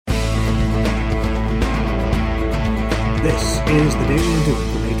This is the Daily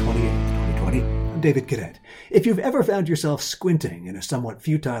Undoing for May 28th, 2020. I'm David Cadet. If you've ever found yourself squinting in a somewhat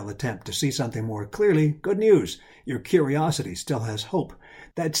futile attempt to see something more clearly, good news. Your curiosity still has hope.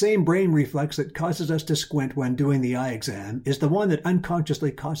 That same brain reflex that causes us to squint when doing the eye exam is the one that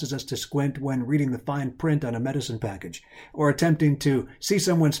unconsciously causes us to squint when reading the fine print on a medicine package or attempting to see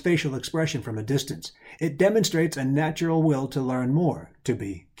someone's facial expression from a distance. It demonstrates a natural will to learn more, to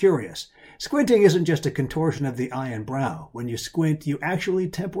be curious. Squinting isn't just a contortion of the eye and brow. When you squint, you actually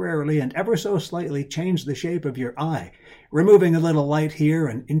temporarily and ever so slightly change the shape of your eye, removing a little light here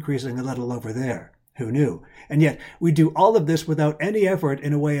and increasing a little over there. Who knew? And yet, we do all of this without any effort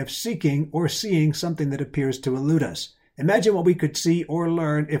in a way of seeking or seeing something that appears to elude us. Imagine what we could see or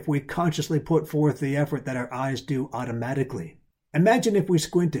learn if we consciously put forth the effort that our eyes do automatically. Imagine if we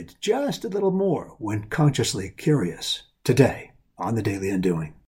squinted just a little more when consciously curious. Today, on the Daily Undoing.